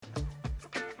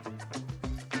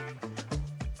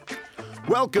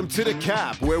Welcome to The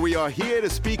Cap, where we are here to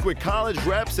speak with college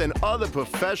reps and other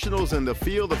professionals in the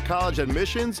field of college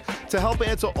admissions to help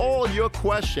answer all your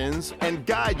questions and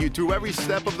guide you through every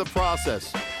step of the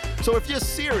process. So if you're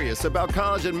serious about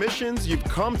college admissions, you've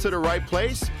come to the right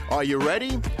place. Are you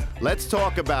ready? Let's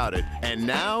talk about it. And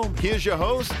now, here's your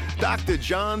host, Dr.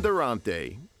 John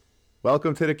Durante.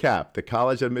 Welcome to The Cap, the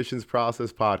College Admissions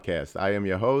Process Podcast. I am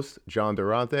your host, John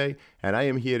Durante, and I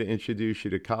am here to introduce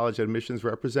you to college admissions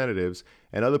representatives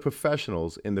and other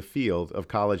professionals in the field of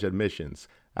college admissions.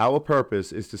 Our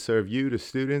purpose is to serve you, the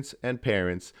students and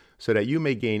parents, so that you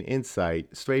may gain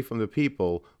insight straight from the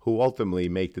people who ultimately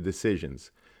make the decisions.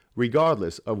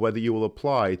 Regardless of whether you will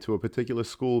apply to a particular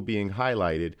school being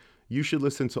highlighted, you should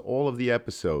listen to all of the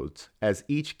episodes, as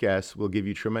each guest will give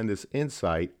you tremendous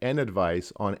insight and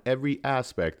advice on every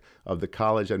aspect of the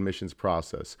college admissions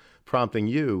process, prompting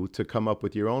you to come up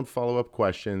with your own follow-up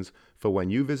questions for when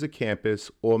you visit campus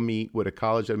or meet with a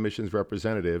college admissions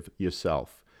representative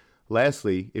yourself.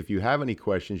 Lastly, if you have any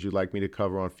questions you'd like me to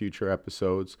cover on future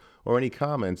episodes or any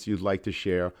comments you'd like to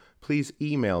share, please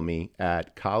email me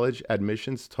at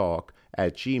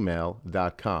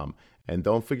collegeadmissionstalk@gmail.com. And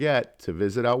don't forget to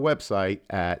visit our website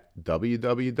at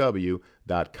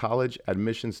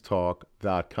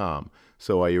www.collegeadmissionstalk.com.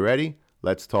 So are you ready?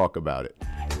 Let's talk about it.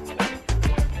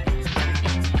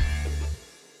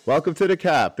 Welcome to The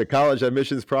Cap, the College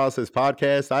Admissions Process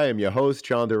Podcast. I am your host,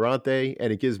 John Durante,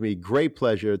 and it gives me great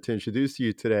pleasure to introduce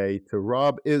you today to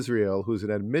Rob Israel, who's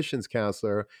an admissions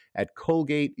counselor at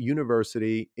Colgate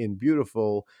University in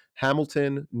beautiful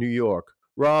Hamilton, New York.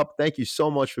 Rob, thank you so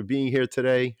much for being here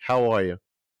today. How are you?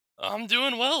 I'm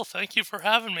doing well. Thank you for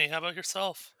having me. How about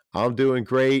yourself? I'm doing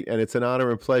great, and it's an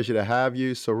honor and pleasure to have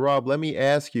you. So, Rob, let me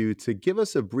ask you to give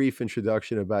us a brief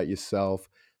introduction about yourself.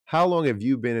 How long have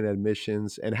you been in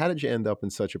admissions, and how did you end up in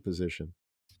such a position?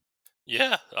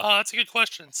 Yeah, that's a good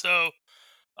question. So,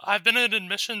 I've been in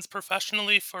admissions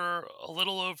professionally for a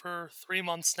little over 3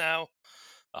 months now.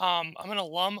 I'm an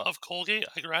alum of Colgate.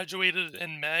 I graduated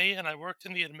in May, and I worked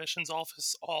in the admissions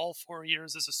office all 4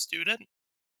 years as a student.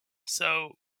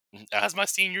 So, as my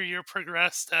senior year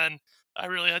progressed, and I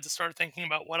really had to start thinking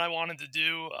about what I wanted to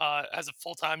do as a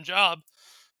full time job,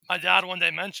 my dad one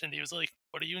day mentioned, he was like,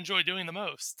 "What do you enjoy doing the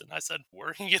most?" And I said,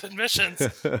 "Working in admissions."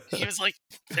 He was like,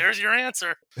 "There's your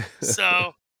answer."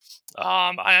 So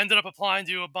I ended up applying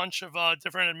to a bunch of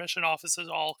different admission offices,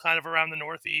 all kind of around the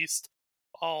Northeast,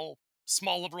 all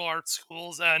small liberal arts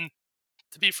schools. And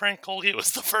to be frank, Colgate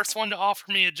was the first one to offer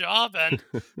me a job, and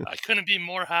I couldn't be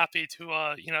more happy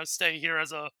to stay here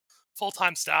as a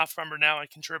full-time staff member now and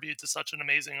contribute to such an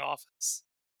amazing office.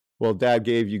 Well, Dad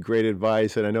gave you great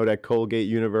advice, and I know that Colgate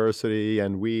University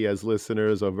and we as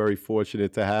listeners are very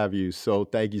fortunate to have you. So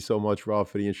thank you so much, Rob,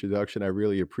 for the introduction. I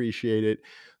really appreciate it.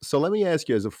 So let me ask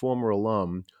you, as a former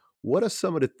alum, what are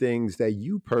some of the things that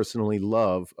you personally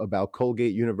love about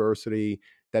Colgate University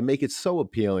that make it so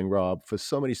appealing, Rob, for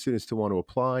so many students to want to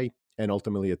apply and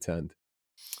ultimately attend?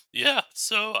 Yeah,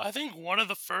 so I think one of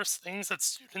the first things that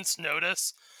students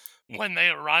notice when they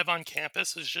arrive on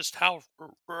campus is just how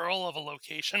rural of a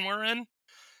location we're in.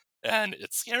 And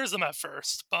it scares them at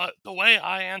first. But the way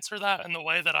I answer that and the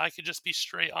way that I could just be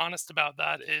straight honest about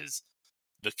that is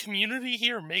the community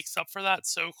here makes up for that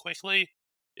so quickly.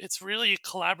 It's really a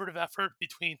collaborative effort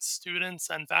between students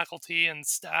and faculty and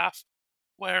staff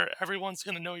where everyone's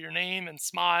going to know your name and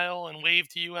smile and wave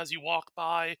to you as you walk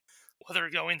by, whether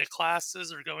going to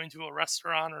classes or going to a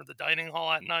restaurant or the dining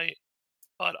hall at night.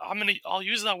 But I'll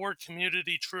use that word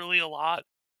community truly a lot.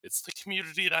 It's the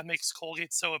community that makes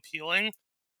Colgate so appealing,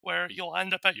 where you'll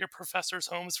end up at your professors'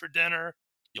 homes for dinner,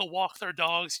 you'll walk their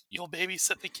dogs, you'll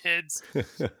babysit the kids,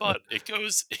 but it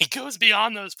goes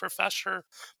beyond those professor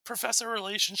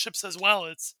relationships as well.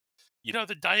 It's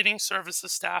the dining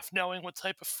services staff knowing what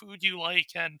type of food you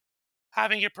like and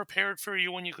having it prepared for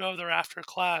you when you go there after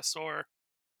class, or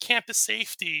campus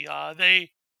safety.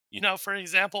 For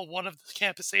example, one of the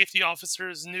campus safety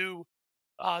officers knew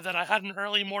that I had an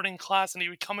early morning class, and he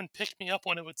would come and pick me up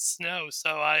when it would snow,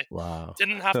 so I Wow.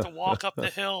 didn't have to walk up the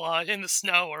hill in the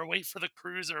snow or wait for the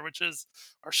cruiser, which is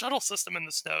our shuttle system in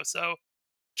the snow. So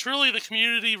truly, the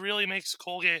community really makes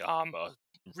Colgate a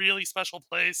really special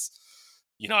place.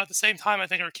 At the same time, I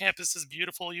think our campus is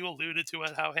beautiful. You alluded to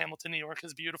it, how Hamilton, New York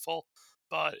is beautiful,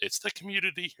 but it's the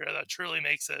community here that truly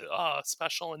makes it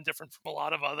special and different from a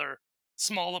lot of other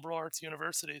small liberal arts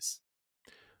universities.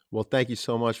 Well, thank you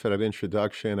so much for that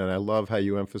introduction. And I love how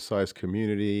you emphasize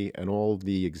community and all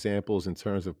the examples in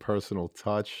terms of personal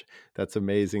touch. That's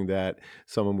amazing that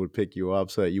someone would pick you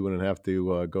up so that you wouldn't have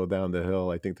to go down the hill.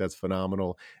 I think that's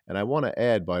phenomenal. And I want to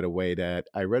add, by the way, that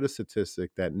I read a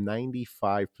statistic that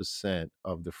 95%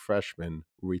 of the freshmen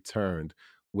returned,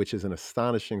 which is an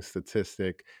astonishing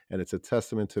statistic. And it's a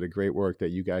testament to the great work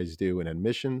that you guys do in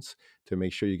admissions to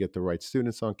make sure you get the right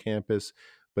students on campus,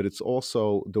 but it's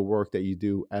also the work that you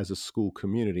do as a school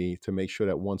community to make sure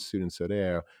that once students are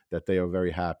there, that they are very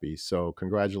happy. So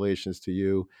congratulations to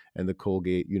you and the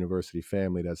Colgate University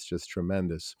family. That's just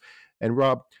tremendous. And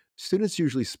Rob, students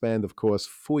usually spend, of course,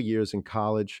 4 years in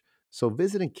college. So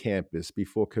visiting campus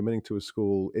before committing to a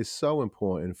school is so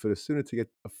important for the student to get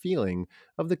a feeling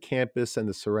of the campus and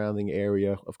the surrounding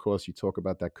area. Of course, you talk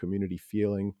about that community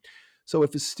feeling. So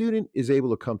if a student is able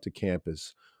to come to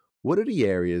campus, what are the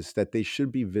areas that they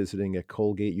should be visiting at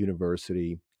Colgate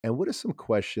University? And what are some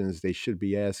questions they should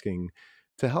be asking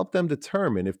to help them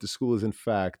determine if the school is, in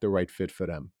fact, the right fit for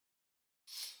them?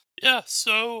 Yeah,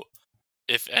 so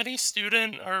if any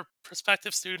student or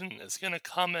prospective student is going to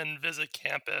come and visit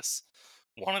campus,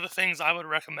 one of the things I would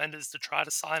recommend is to try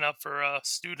to sign up for a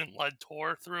student led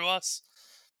tour through us.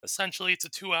 Essentially, it's a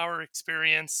 2 hour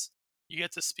experience. You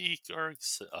get to speak or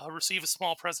receive a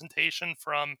small presentation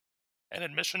from an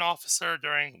admission officer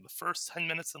during the first 10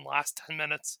 minutes and last 10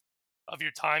 minutes of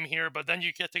your time here, but then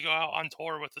you get to go out on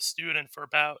tour with a student for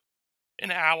about an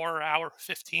hour, hour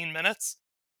 15 minutes.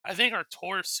 I think our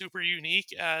tour is super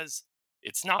unique as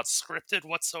it's not scripted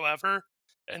whatsoever,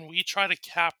 and we try to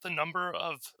cap the number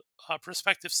of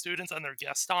prospective students and their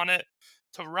guests on it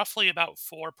to roughly about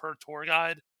four per tour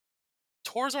guide.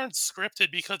 Tours aren't scripted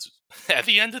because at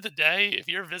the end of the day, if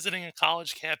you're visiting a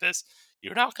college campus,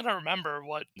 you're not going to remember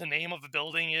what the name of a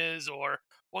building is or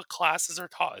what classes are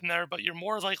taught in there, but you're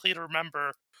more likely to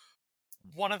remember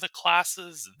one of the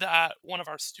classes that one of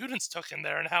our students took in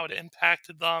there and how it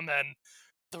impacted them and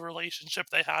the relationship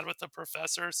they had with the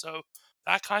professor. So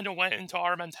that kind of went into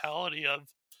our mentality of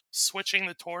switching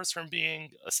the tours from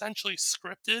being essentially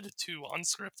scripted to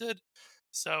unscripted.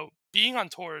 So being on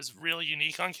tour is really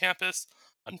unique on campus.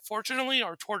 Unfortunately,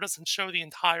 our tour doesn't show the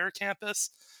entire campus.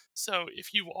 So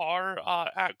if you are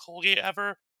at Colgate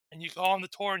ever and you go on the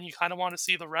tour and you kind of want to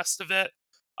see the rest of it,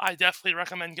 I definitely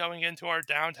recommend going into our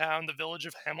downtown, the village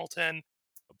of Hamilton,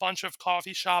 a bunch of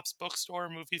coffee shops, bookstore,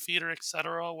 movie theater,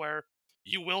 etc., where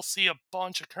you will see a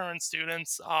bunch of current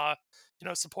students,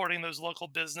 supporting those local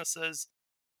businesses.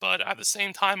 But at the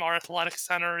same time, our athletic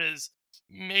center is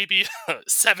maybe a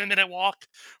 7 minute walk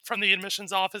from the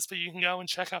admissions office, but you can go and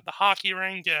check out the hockey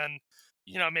rink and,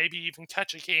 maybe even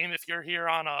catch a game if you're here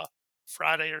on a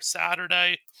Friday or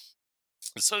Saturday.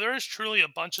 So there is truly a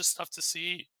bunch of stuff to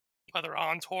see, whether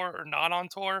on tour or not on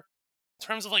tour. In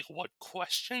terms of like what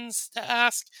questions to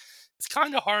ask, it's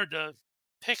kind of hard to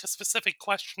pick a specific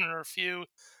question or a few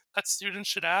that students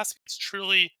should ask. It's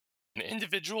truly an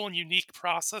individual and unique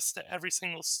process to every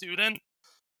single student.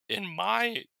 In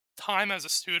my time as a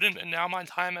student and now my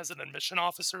time as an admission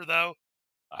officer, though,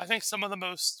 I think some of the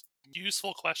most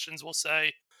useful questions we'll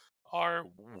say are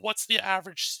what's the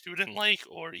average student like,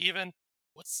 or even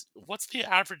what's the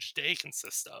average day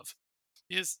consist of?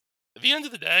 Because at the end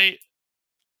of the day,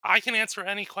 I can answer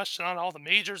any question on all the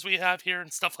majors we have here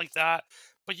and stuff like that,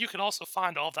 but you can also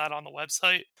find all that on the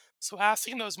website. So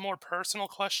asking those more personal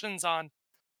questions on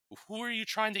who are you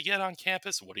trying to get on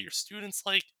campus? What are your students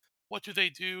like? What do they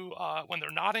do when they're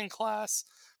not in class?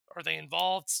 Are they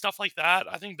involved? Stuff like that.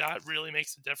 I think that really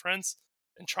makes a difference.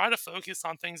 And try to focus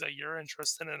on things that you're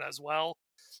interested in as well.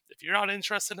 If you're not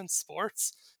interested in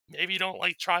sports, maybe don't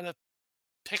like try to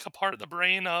pick apart the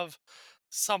brain of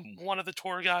some one of the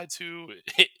tour guides who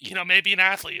maybe an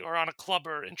athlete or on a club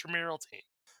or intramural team.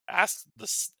 Ask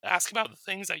about the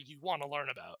things that you want to learn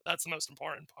about. That's the most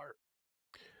important part.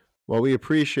 Well, we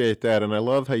appreciate that. And I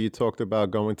love how you talked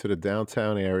about going to the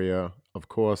downtown area, of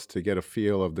course, to get a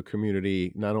feel of the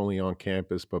community, not only on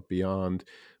campus, but beyond.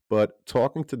 But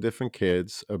talking to different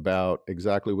kids about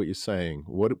exactly what you're saying.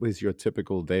 What was your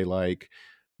typical day like?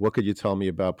 What could you tell me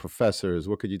about professors?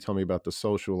 What could you tell me about the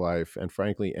social life? And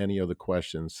frankly, any other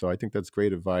questions. So I think that's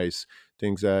great advice,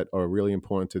 things that are really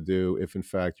important to do if, in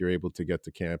fact, you're able to get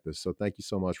to campus. So thank you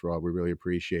so much, Rob. We really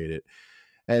appreciate it.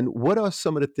 And what are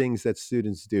some of the things that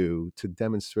students do to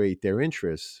demonstrate their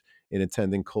interest in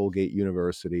attending Colgate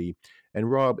University?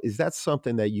 And Rob, is that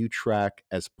something that you track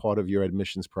as part of your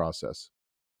admissions process?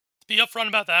 To be upfront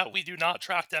about that, we do not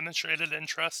track demonstrated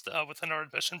interest within our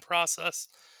admission process.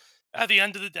 At the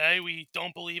end of the day, we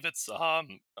don't believe it's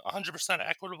 100%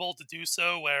 equitable to do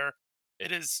so, where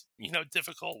it is,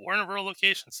 difficult. We're in a rural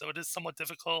location, so it is somewhat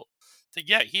difficult to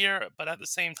get here, but at the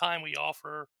same time, we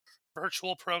offer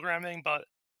virtual programming, but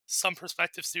some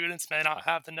prospective students may not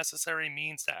have the necessary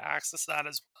means to access that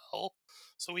as well.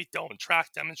 So we don't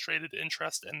track demonstrated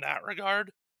interest in that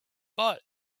regard. But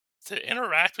to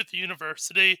interact with the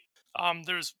university,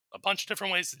 there's a bunch of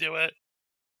different ways to do it.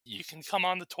 You can come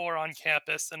on the tour on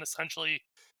campus, and essentially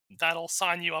that'll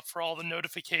sign you up for all the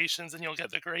notifications, and you'll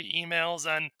get the great emails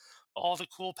and all the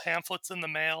cool pamphlets in the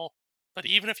mail. But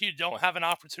even if you don't have an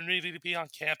opportunity to be on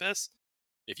campus,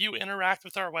 if you interact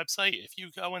with our website, if you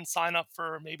go and sign up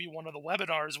for maybe one of the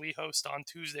webinars we host on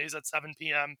Tuesdays at 7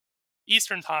 p.m.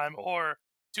 Eastern Time, or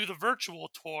do the virtual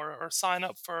tour, or sign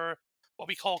up for what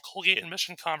we call Colgate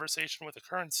admission conversation with a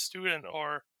current student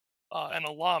or an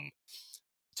alum,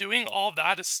 doing all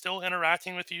that is still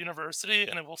interacting with the university,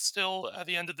 and it will still, at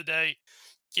the end of the day,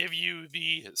 give you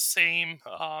the same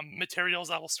materials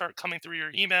that will start coming through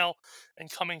your email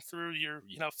and coming through your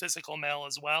physical mail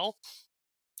as well.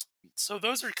 So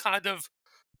those are kind of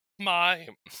my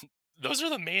those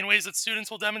are the main ways that students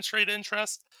will demonstrate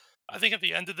interest. I think at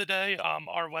the end of the day,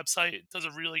 our website does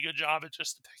a really good job at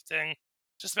just depicting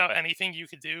just about anything you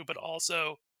could do, but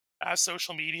also as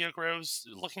social media grows,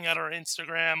 looking at our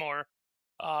Instagram or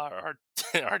our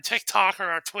our TikTok or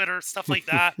our Twitter, stuff like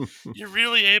that, you're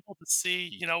really able to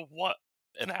see, what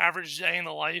an average day in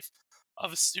the life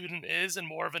of a student is in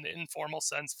more of an informal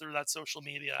sense through that social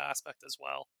media aspect as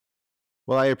well.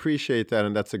 Well, I appreciate that,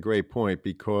 and that's a great point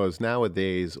because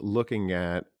nowadays, looking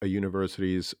at a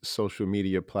university's social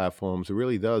media platforms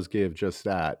really does give just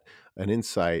that an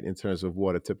insight in terms of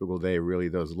what a typical day really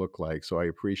does look like. So I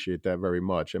appreciate that very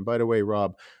much. And by the way,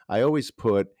 Rob, I always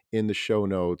put in the show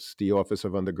notes the Office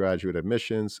of Undergraduate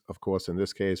Admissions. Of course, in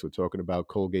this case, we're talking about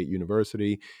Colgate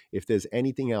University. If there's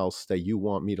anything else that you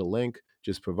want me to link,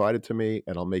 just provide it to me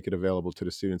and I'll make it available to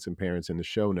the students and parents in the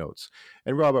show notes.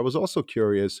 And Rob, I was also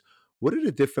curious, what are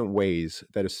the different ways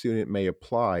that a student may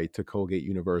apply to Colgate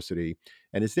University?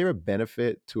 And is there a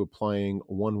benefit to applying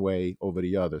one way over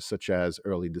the other, such as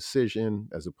early decision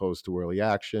as opposed to early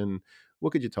action?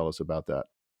 What could you tell us about that?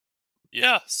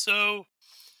 Yeah, so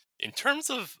in terms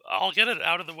of, I'll get it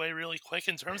out of the way really quick.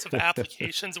 In terms of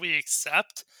applications we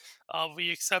accept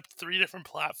three different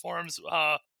platforms.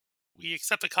 We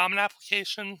accept a common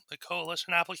application, the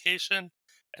coalition application,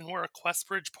 and we're a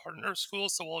QuestBridge partner school,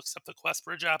 so we'll accept the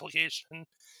QuestBridge application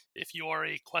if you are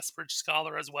a QuestBridge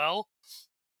scholar as well.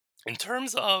 In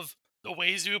terms of the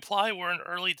ways you apply, we're an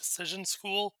early decision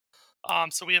school.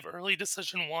 So we have early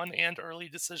decision one and early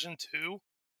decision two.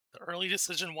 The early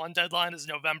decision one deadline is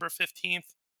November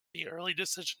 15th. The early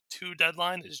decision two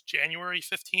deadline is January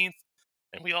 15th.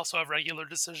 And we also have regular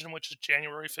decision, which is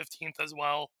January 15th as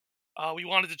well. We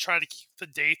wanted to try to keep the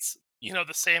dates, the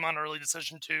same on early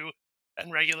decision two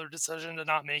and regular decision to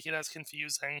not make it as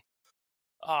confusing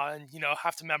and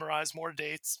have to memorize more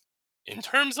dates. In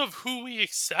terms of who we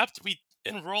accept, we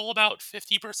enroll about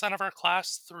 50% of our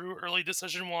class through early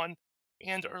decision one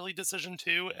and early decision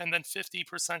two, and then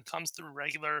 50% comes through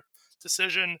regular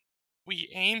decision.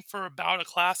 We aim for about a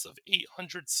class of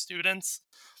 800 students.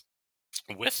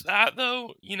 With that,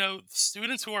 though,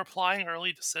 students who are applying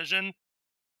early decision,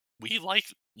 we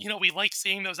like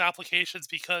seeing those applications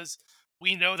because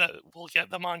we know that we'll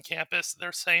get them on campus.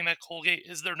 They're saying that Colgate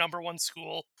is their number one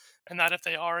school, and that if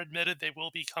they are admitted, they will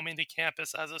be coming to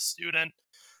campus as a student.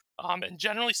 And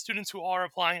generally, students who are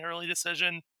applying early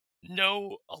decision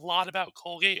know a lot about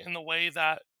Colgate in the way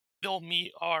that they'll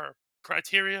meet our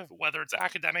criteria, whether it's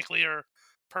academically or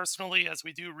personally, as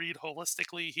we do read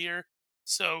holistically here.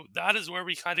 So that is where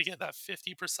we kind of get that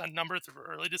 50% number through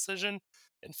early decision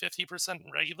and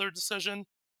 50% regular decision.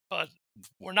 But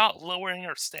we're not lowering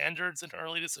our standards in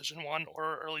early decision one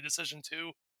or early decision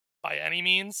two by any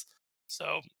means.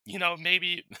 So,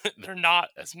 maybe there are not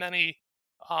as many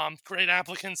great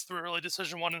applicants through early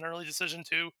decision one and early decision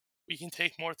two. We can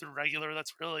take more through regular.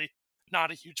 That's really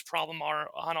not a huge problem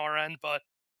on our end. But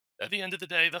at the end of the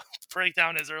day, the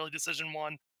breakdown is early decision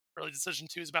one, early decision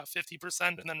two is about 50%,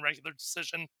 and then regular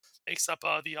decision makes up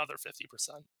the other 50%.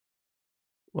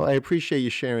 Well, I appreciate you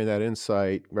sharing that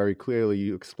insight very clearly.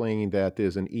 You explained that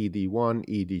there's an ED1,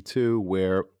 ED2,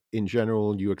 where in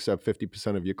general you accept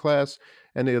 50% of your class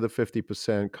and the other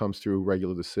 50% comes through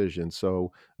regular decision.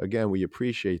 So, again, we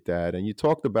appreciate that. And you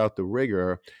talked about the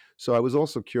rigor. So, I was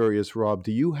also curious, Rob,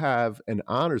 do you have an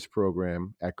honors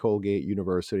program at Colgate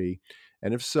University?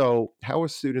 And if so, how are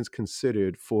students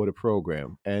considered for the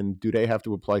program? And do they have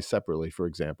to apply separately, for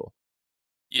example?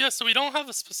 Yeah, so we don't have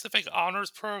a specific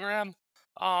honors program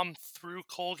through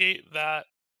Colgate that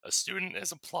a student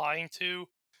is applying to.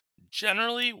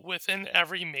 Generally, within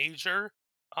every major,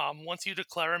 once you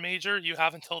declare a major, you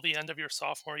have until the end of your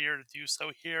sophomore year to do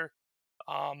so here.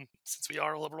 Since we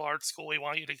are a liberal arts school, we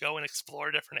want you to go and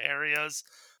explore different areas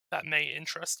that may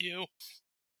interest you.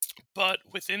 But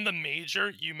within the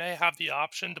major, you may have the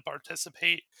option to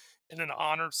participate in an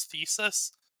honors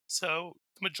thesis. So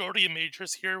the majority of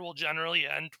majors here will generally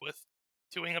end with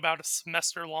doing about a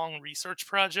semester long research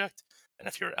project. And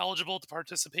if you're eligible to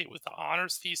participate with the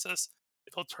honors thesis,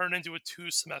 it'll turn into a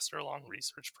 2 semester long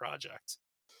research project.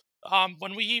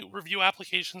 When we review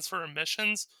applications for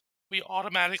admissions, we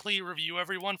automatically review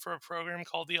everyone for a program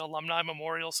called the Alumni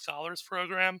Memorial Scholars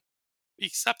Program. We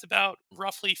accept about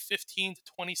roughly 15 to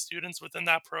 20 students within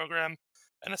that program.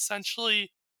 And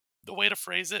essentially, the way to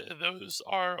phrase it, those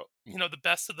are, the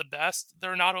best of the best.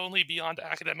 They're not only beyond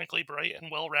academically bright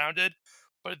and well rounded,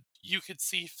 but you could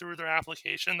see through their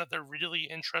application that they're really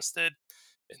interested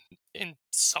in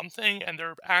something and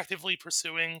they're actively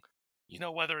pursuing,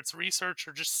 whether it's research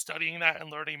or just studying that and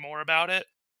learning more about it.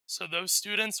 So those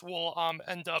students will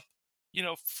end up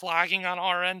flagging on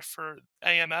our end for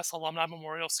AMS, Alumni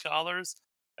Memorial Scholars.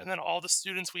 And then all the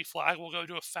students we flag will go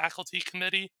to a faculty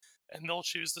committee and they'll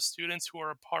choose the students who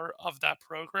are a part of that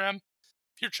program.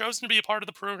 If you're chosen to be a part of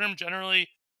the program, generally,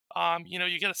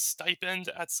 you get a stipend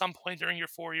at some point during your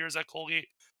 4 years at Colgate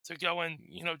to go and,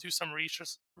 do some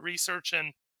research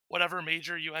in whatever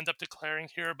major you end up declaring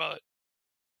here. But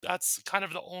that's kind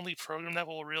of the only program that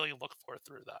we'll really look for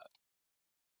through that.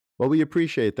 Well, we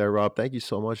appreciate that, Rob. Thank you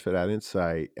so much for that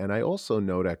insight. And I also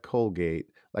know that Colgate,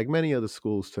 like many other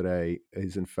schools today,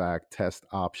 is in fact test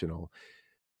optional.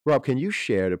 Rob, can you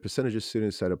share the percentage of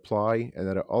students that apply and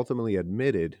that are ultimately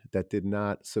admitted that did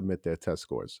not submit their test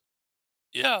scores?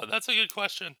 Yeah, that's a good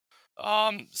question.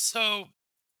 So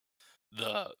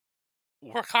the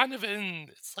we're kind of in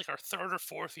it's like our third or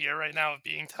fourth year right now of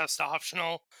being test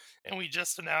optional, and we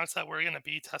just announced that we're going to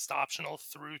be test optional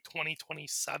through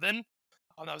 2027.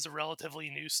 That was a relatively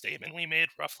new statement we made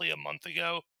roughly a month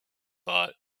ago.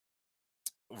 But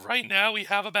right now we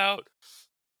have about,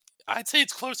 I'd say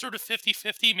it's closer to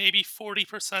 50-50, maybe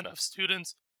 40% of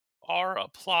students are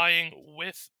applying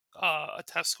with a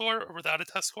test score or without a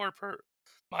test score,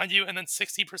 mind you, and then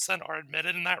 60% are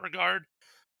admitted in that regard.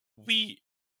 We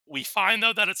we find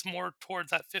though that it's more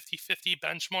towards that 50-50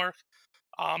 benchmark.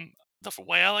 The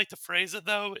way I like to phrase it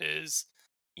though is,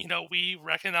 we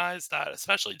recognize that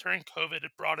especially during COVID,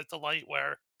 it brought it to light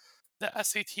where the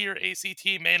SAT or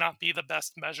ACT may not be the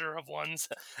best measure of one's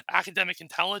academic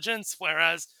intelligence,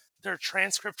 whereas their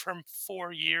transcript from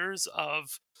 4 years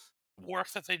of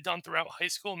work that they've done throughout high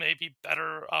school may be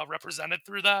better represented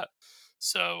through that.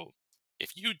 So,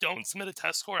 if you don't submit a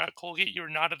test score at Colgate, you're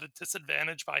not at a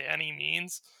disadvantage by any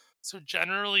means. So,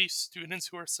 generally, students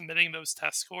who are submitting those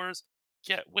test scores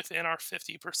get within our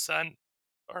 50%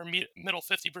 or middle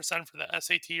 50% for the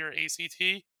SAT or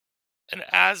ACT. And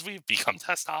as we've become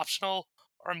test optional,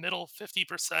 our middle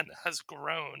 50% has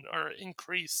grown or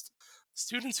increased.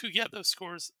 Students who get those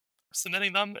scores are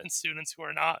submitting them, and students who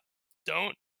are not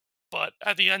don't. But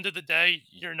at the end of the day,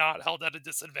 you're not held at a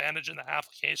disadvantage in the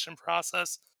application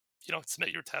process if you don't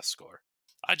submit your test score.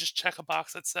 I just check a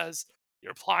box that says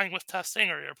you're applying with testing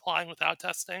or you're applying without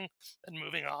testing and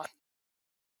moving on.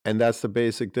 And that's the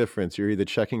basic difference. You're either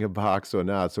checking a box or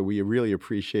not. So we really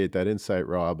appreciate that insight,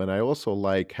 Rob. And I also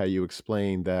like how you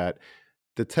explained that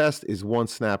the test is one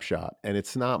snapshot, and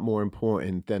it's not more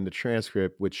important than the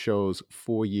transcript, which shows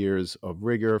 4 years of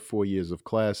rigor, 4 years of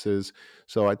classes.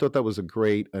 So I thought that was a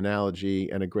great analogy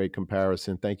and a great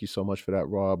comparison. Thank you so much for that,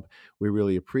 Rob. We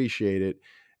really appreciate it.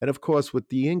 And of course, with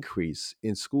the increase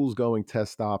in schools going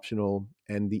test optional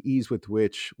and the ease with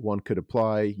which one could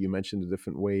apply, you mentioned the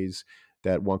different ways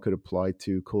that one could apply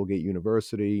to Colgate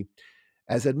University.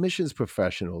 As admissions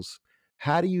professionals,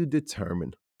 how do you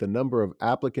determine the number of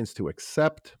applicants to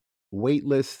accept,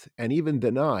 waitlist, and even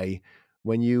deny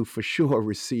when you for sure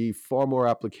receive far more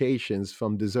applications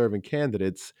from deserving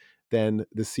candidates than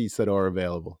the seats that are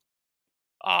available?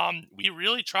 We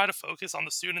really try to focus on the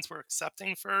students we're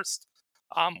accepting first.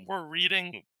 We're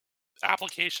reading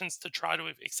applications to try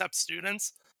to accept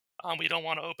students. We don't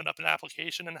want to open up an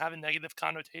application and have a negative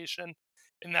connotation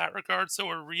in that regard. So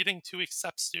we're reading to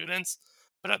accept students.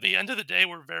 But at the end of the day,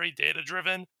 we're very data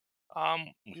driven.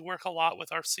 We work a lot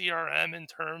with our CRM in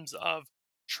terms of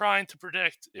trying to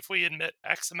predict if we admit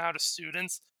X amount of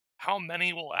students, how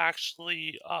many will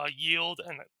actually yield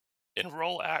and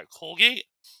enroll at Colgate.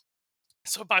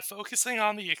 So by focusing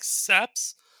on the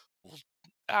accepts, we'll-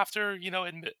 after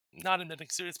not admitting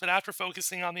students, but after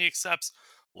focusing on the accepts,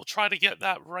 we'll try to get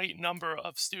that right number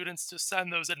of students to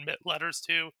send those admit letters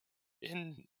to,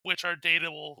 in which our data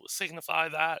will signify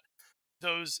that.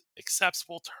 those accepts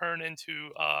will turn into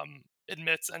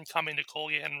admits and coming to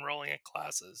Colgate and enrolling in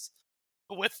classes.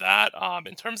 But with that,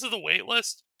 in terms of the wait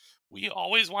list, we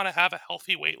always want to have a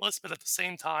healthy wait list, but at the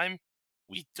same time,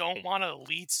 we don't want to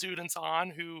lead students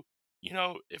on who,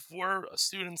 if we're a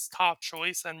student's top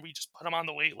choice and we just put them on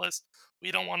the wait list,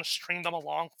 we don't want to string them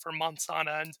along for months on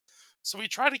end. So we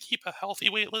try to keep a healthy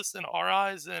wait list in our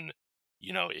eyes. And,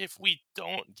 if we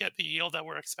don't get the yield that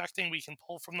we're expecting, we can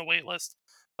pull from the wait list.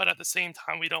 But at the same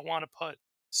time, we don't want to put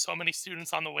so many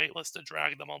students on the wait list to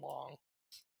drag them along.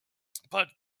 But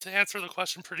to answer the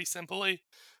question pretty simply,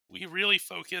 we really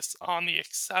focus on the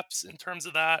accepts in terms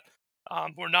of that.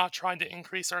 We're not trying to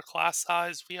increase our class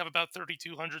size. We have about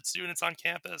 3,200 students on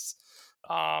campus.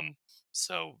 Um,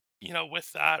 so,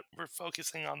 with that, we're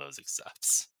focusing on those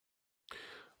accepts.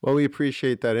 Well, we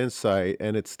appreciate that insight,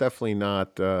 and it's definitely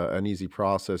not an easy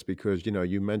process because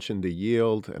you mentioned the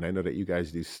yield, and I know that you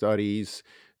guys do studies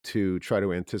to try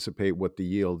to anticipate what the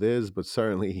yield is, but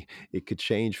certainly it could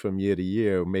change from year to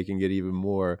year, making it even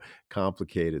more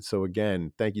complicated. So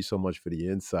again, thank you so much for the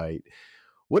insight.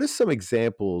 What are some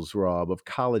examples, Rob, of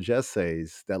college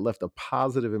essays that left a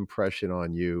positive impression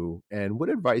on you, and what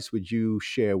advice would you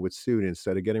share with students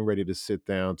that are getting ready to sit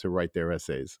down to write their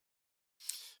essays?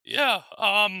 Yeah.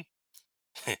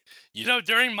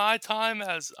 During my time,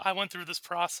 as I went through this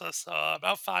process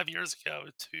about 5 years ago,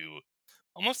 to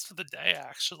almost to the day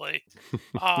actually,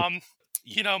 um,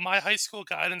 my high school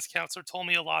guidance counselor told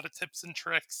me a lot of tips and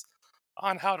tricks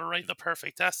on how to write the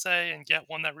perfect essay and get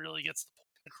one that really gets the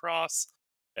point across.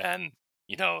 And,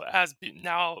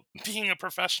 now being a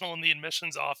professional in the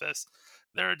admissions office,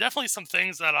 there are definitely some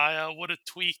things that I would have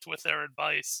tweaked with their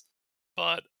advice.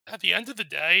 But at the end of the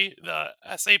day, the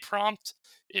essay prompt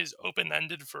is open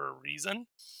ended for a reason.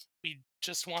 We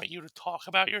just want you to talk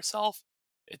about yourself.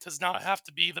 It does not have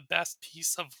to be the best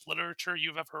piece of literature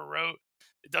you've ever wrote.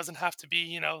 It doesn't have to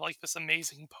be, like this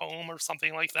amazing poem or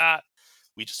something like that.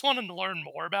 We just wanted to learn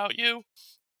more about you.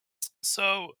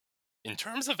 So, in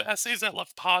terms of essays that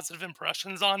left positive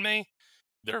impressions on me,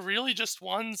 they're really just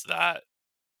ones that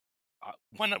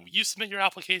when you submit your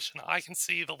application, I can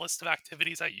see the list of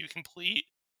activities that you complete,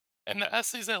 and the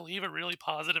essays that leave a really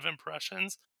positive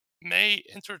impressions may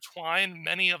intertwine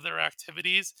many of their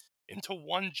activities into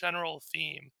one general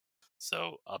theme.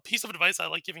 So, a piece of advice I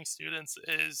like giving students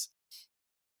is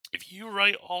if you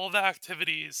write all the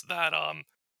activities that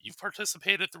you've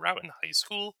participated throughout in high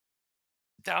school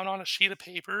down on a sheet of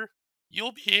paper,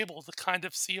 you'll be able to kind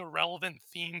of see a relevant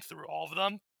theme through all of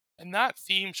them. And that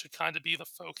theme should kind of be the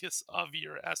focus of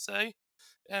your essay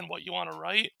and what you want to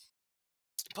write.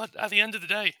 But at the end of the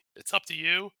day, it's up to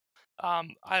you.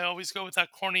 I always go with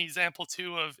that corny example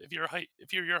too of if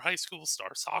you're your high school star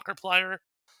soccer player,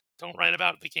 don't write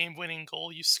about the game-winning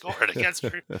goal you scored against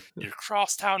your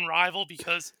crosstown rival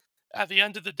because at the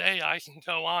end of the day, I can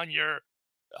go on your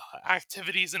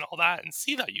activities and all that and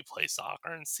see that you play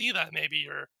soccer and see that maybe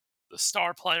you're the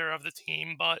star player of the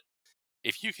team. But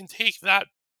if you can take that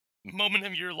moment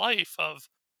of your life of,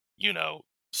 you know,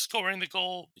 scoring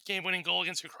the game winning goal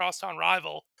against your crosstown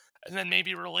rival, and then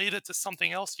maybe relate it to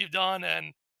something else you've done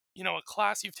and, a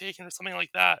class you've taken or something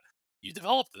like that. You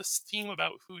develop this theme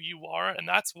about who you are, and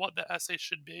that's what the essay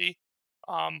should be.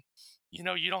 Um, you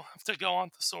don't have to go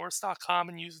on thesaurus.com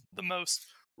and use the most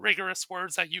rigorous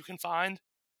words that you can find.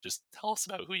 Just tell us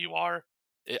about who you are.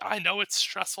 I know it's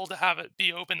stressful to have it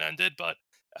be open ended, but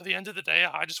at the end of the day,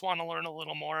 I just want to learn a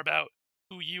little more about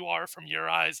who you are from your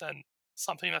eyes and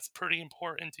something that's pretty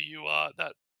important to you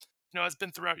that has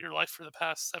been throughout your life for the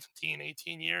past 17,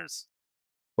 18 years.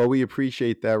 Well, we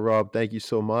appreciate that, Rob. Thank you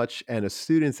so much. And a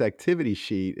student's activity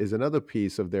sheet is another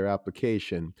piece of their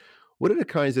application. What are the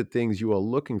kinds of things you are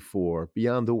looking for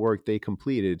beyond the work they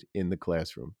completed in the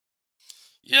classroom?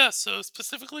 Yeah, so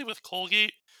specifically with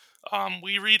Colgate,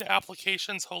 we read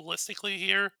applications holistically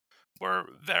here. We're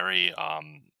very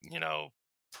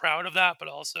proud of that, but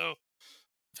also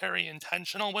very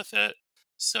intentional with it.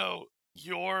 So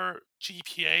your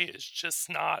GPA is just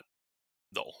not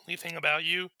the only thing about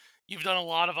you. You've done a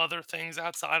lot of other things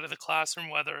outside of the classroom,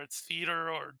 whether it's theater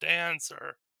or dance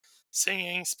or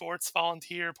singing, sports,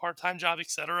 volunteer, part-time job,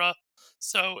 etc.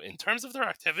 So, in terms of their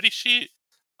activity sheet,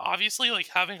 obviously like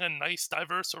having a nice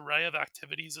diverse array of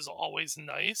activities is always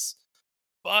nice,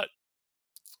 but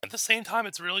at the same time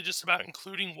it's really just about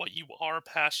including what you are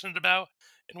passionate about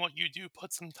and what you do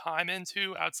put some time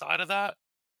into outside of that.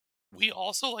 We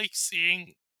also like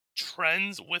seeing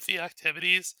trends with the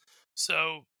activities.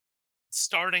 So,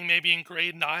 starting maybe in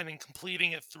grade 9 and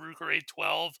completing it through grade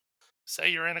 12. Say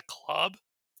you're in a club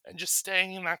and just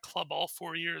staying in that club all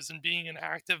 4 years and being an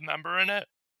active member in it.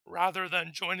 rather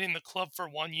than joining the club for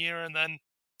 1 year and then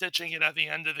ditching it at the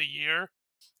end of the year.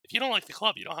 If you don't like the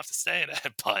club, you don't have to stay in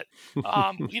it. But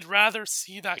we'd rather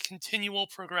see that continual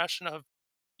progression of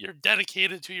you're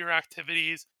dedicated to your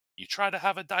activities. You try to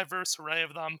have a diverse array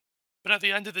of them. But at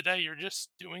the end of the day, you're just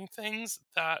doing things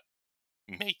that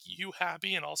make you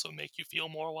happy and also make you feel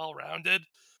more well rounded.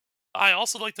 I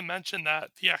also like to mention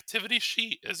that the activity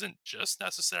sheet isn't just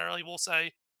necessarily, we'll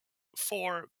say,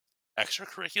 for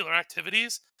extracurricular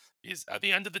activities. Is at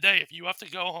the end of the day, if you have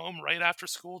to go home right after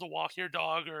school to walk your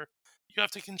dog, or you have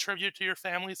to contribute to your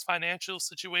family's financial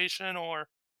situation, or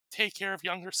take care of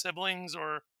younger siblings,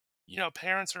 or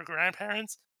parents or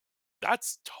grandparents,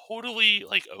 that's totally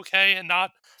like okay and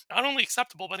not only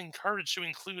acceptable but encouraged to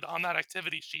include on that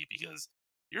activity sheet because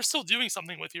you're still doing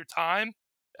something with your time.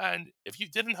 And if you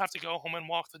didn't have to go home and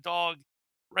walk the dog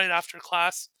right after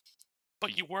class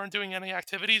but you weren't doing any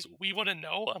activities, we wouldn't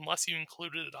know unless you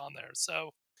included it on there.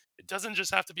 So it doesn't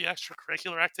just have to be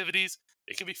extracurricular activities,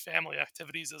 it could be family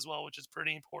activities as well, which is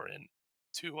pretty important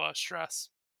to stress.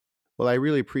 Well, I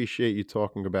really appreciate you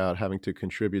talking about having to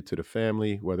contribute to the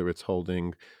family, whether it's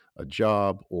holding a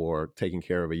job or taking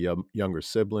care of a younger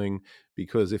sibling.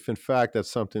 Because if in fact that's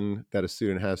something that a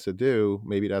student has to do,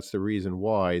 maybe that's the reason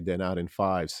why they're not in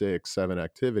five, six, seven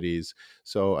activities.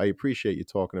 So I appreciate you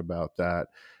talking about that.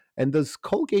 And does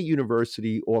Colgate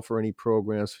University offer any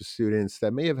programs for students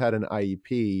that may have had an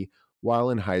IEP while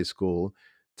in high school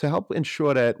to help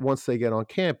ensure that once they get on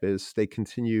campus, they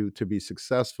continue to be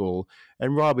successful?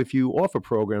 And Rob, if you offer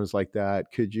programs like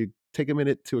that, could you take a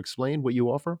minute to explain what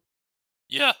you offer?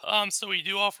 Yeah, so we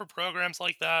do offer programs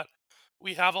like that.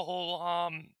 We have a whole,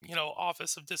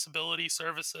 Office of Disability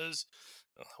Services.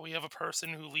 We have a person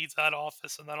who leads that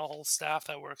office and then a whole staff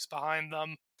that works behind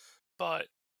them. But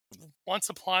once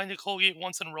applying to Colgate,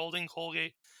 once enrolled in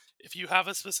Colgate, if you have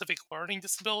a specific learning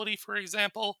disability, for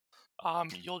example,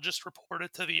 you'll just report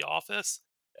it to the office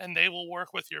and they will work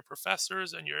with your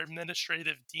professors and your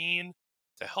administrative dean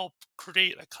to help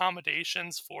create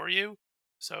accommodations for you.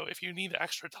 So if you need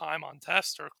extra time on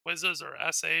tests or quizzes or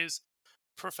essays,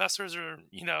 professors are,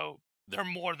 they're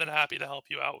more than happy to help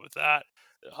you out with that.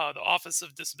 The Office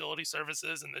of Disability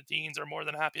Services and the deans are more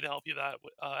than happy to help you that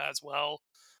as well.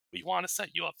 We want to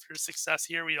set you up for success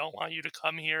here. We don't want you to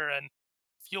come here and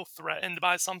feel threatened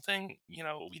by something.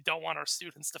 We don't want our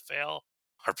students to fail.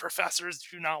 Our professors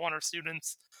do not want our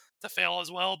students to fail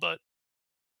as well. But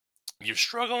if you're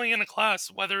struggling in a class,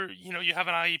 whether you have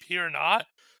an IEP or not,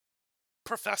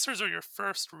 professors are your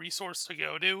first resource to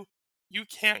go to. You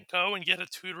can't go and get a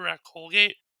tutor at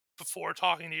Colgate before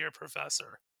talking to your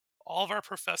professor. All of our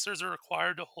professors are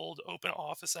required to hold open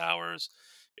office hours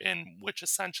in which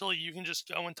essentially you can just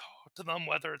go and talk to them,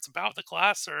 whether it's about the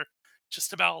class or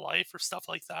just about life or stuff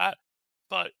like that.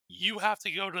 But you have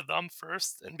to go to them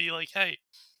first and be like, hey,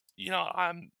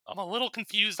 I'm a little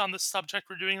confused on this subject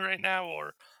we're doing right now,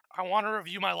 or I want to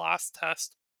review my last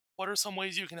test. What are some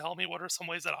ways you can help me? What are some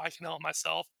ways that I can help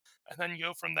myself? And then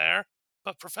go from there.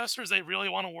 But professors, they really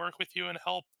want to work with you and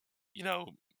help, you know,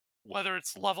 whether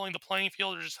it's leveling the playing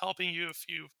field or just helping you if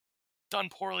you've done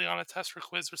poorly on a test or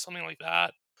quiz or something like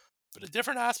that. But a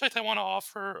different aspect I want to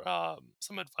offer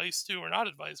some advice to, or not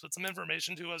advice, but some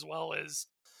information to as well, is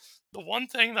the one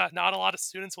thing that not a lot of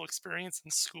students will experience in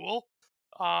school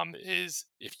is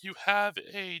if you have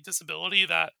a disability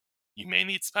that you may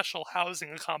need special housing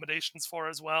accommodations for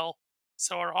as well.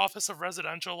 So, our Office of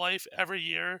Residential Life, every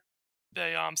year,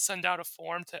 they send out a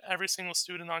form to every single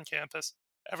student on campus.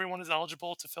 Everyone is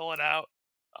eligible to fill it out.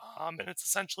 And it's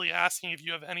essentially asking if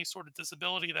you have any sort of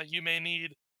disability that you may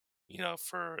need,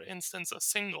 for instance, a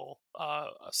single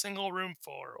room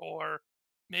floor, or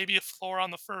maybe a floor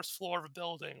on the first floor of a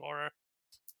building, or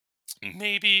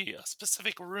maybe a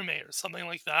specific roommate or something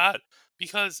like that,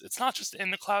 because it's not just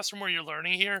in the classroom where you're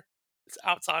learning here, it's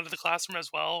outside of the classroom as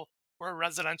well. We're a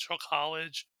residential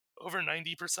college. Over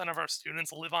 90% of our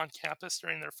students live on campus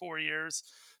during their 4 years.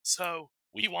 So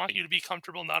we want you to be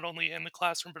comfortable not only in the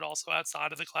classroom, but also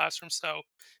outside of the classroom. So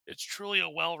it's truly a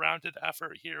well rounded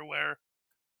effort here where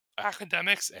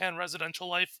academics and residential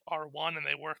life are one and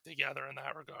they work together in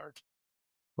that regard.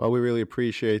 Well, we really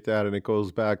appreciate that. And it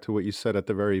goes back to what you said at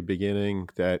the very beginning,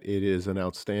 that it is an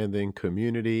outstanding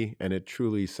community. And it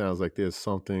truly sounds like there's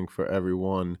something for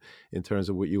everyone in terms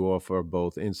of what you offer,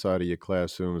 both inside of your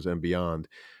classrooms and beyond.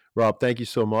 Rob, thank you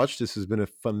so much. This has been a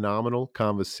phenomenal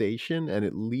conversation. And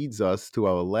it leads us to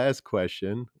our last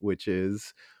question, which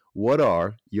is, what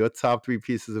are your top three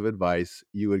pieces of advice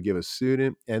you would give a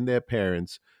student and their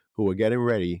parents who are getting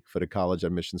ready for the college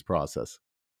admissions process?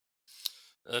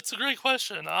 That's a great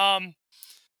question.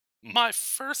 My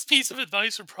first piece of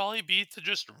advice would probably be to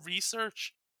just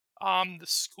research The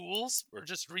schools, or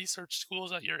just research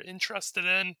schools that you're interested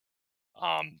in.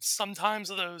 Sometimes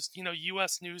those,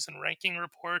 U.S. news and ranking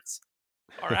reports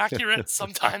are accurate.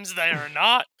 Sometimes they are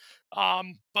not.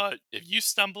 But if you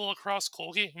stumble across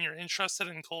Colgate and you're interested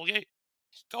in Colgate,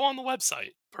 go on the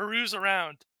website, peruse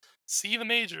around, see the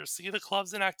majors, see the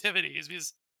clubs and activities,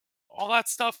 because all that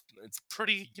stuff, it's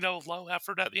pretty, low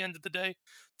effort at the end of the day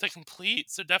to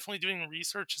complete. So definitely doing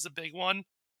research is a big one.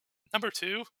 Number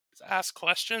two is ask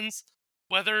questions,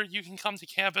 whether you can come to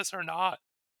campus or not.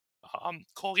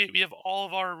 Colgate, we have all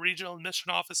of our regional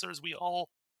admission officers. We all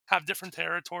have different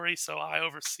territories. So I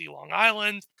oversee Long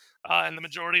Island and the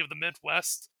majority of the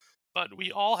Midwest. But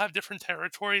we all have different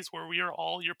territories where we are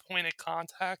all your point of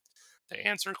contact to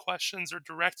answer questions or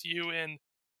direct you in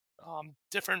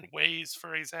different ways,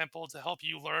 for example, to help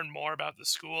you learn more about the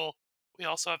school. We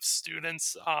also have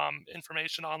students,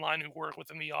 information online who work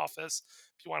within the office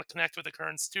if you want to connect with a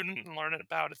current student and learn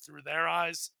about it through their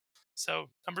eyes. So,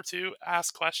 number two,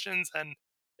 ask questions. And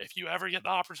if you ever get the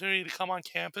opportunity to come on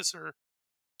campus or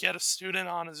get a student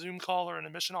on a Zoom call or an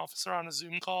admission officer on a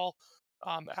Zoom call,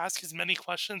 ask as many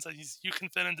questions as you can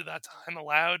fit into that time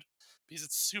allowed, because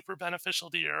it's super beneficial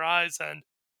to your eyes. And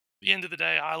the end of the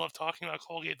day, I love talking about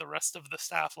Colgate. The rest of the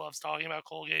staff loves talking about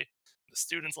Colgate. The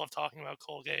students love talking about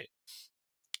Colgate.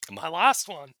 And my last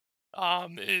one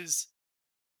is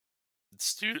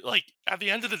like at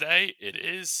the end of the day, it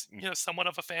is somewhat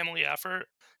of a family effort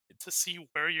to see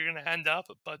where you're going to end up.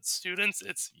 But students,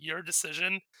 it's your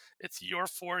decision. It's your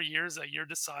 4 years that you're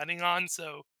deciding on.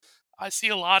 So I see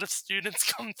a lot of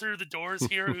students come through the doors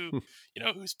here who,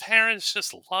 whose parents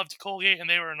just loved Colgate and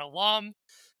they were an alum.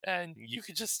 And you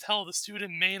could just tell the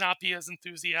student may not be as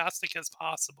enthusiastic as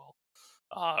possible,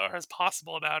 or as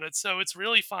possible about it. So it's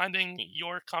really finding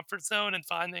your comfort zone and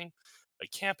finding a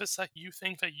campus that you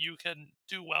think that you can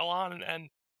do well on, and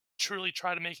truly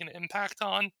try to make an impact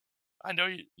on. I know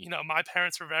my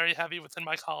parents were very heavy within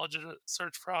my college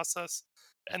search process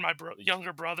and my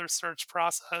younger brother's search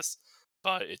process,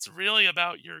 but it's really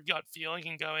about your gut feeling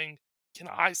and going, can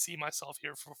I see myself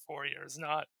here for 4 years?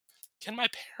 Not, can my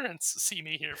parents see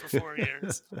me here for 4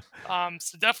 years?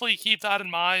 So definitely keep that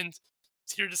in mind.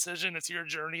 It's your decision, it's your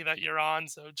journey that you're on.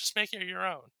 So just make it your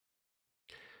own.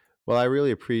 Well, I really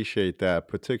appreciate that,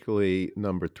 particularly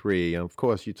number 3. And of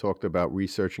course, you talked about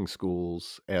researching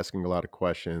schools, asking a lot of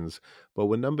questions. But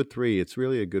with number 3, it's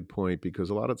really a good point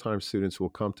because a lot of times students will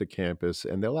come to campus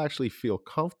and they'll actually feel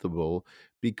comfortable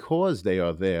because they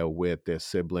are there with their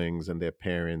siblings and their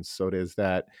parents. So there's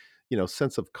that,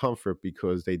 sense of comfort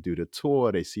because they do the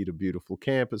tour, they see the beautiful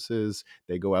campuses,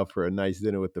 they go out for a nice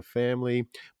dinner with the family.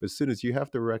 But students, you have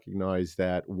to recognize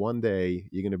that one day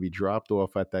you're going to be dropped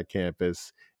off at that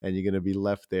campus and you're going to be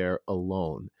left there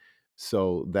alone.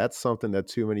 So that's something that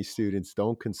too many students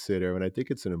don't consider. And I think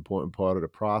it's an important part of the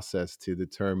process to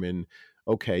determine,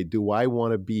 okay, do I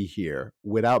want to be here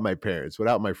without my parents,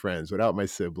 without my friends, without my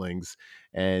siblings?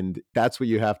 And that's what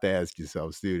you have to ask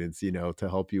yourself, students, to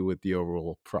help you with the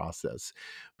overall process.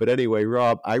 But anyway,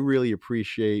 Rob, I really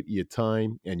appreciate your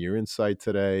time and your insight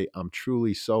today. I'm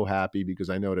truly so happy because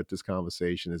I know that this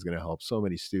conversation is going to help so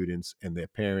many students and their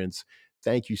parents.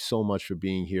 Thank you so much for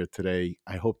being here today.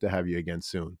 I hope to have you again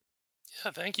soon.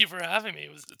 Yeah, thank you for having me.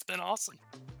 It's been awesome.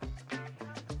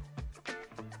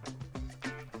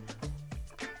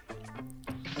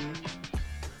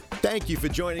 Thank you for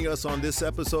joining us on this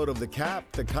episode of the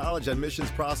CAP, the College Admissions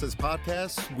Process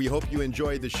Podcast. We hope you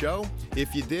enjoyed the show.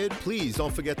 If you did, please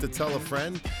don't forget to tell a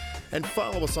friend and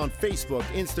follow us on Facebook,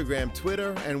 Instagram,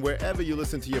 Twitter, and wherever you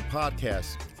listen to your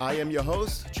podcast. I am your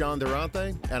host, John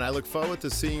Durante, and I look forward to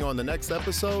seeing you on the next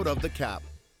episode of the CAP.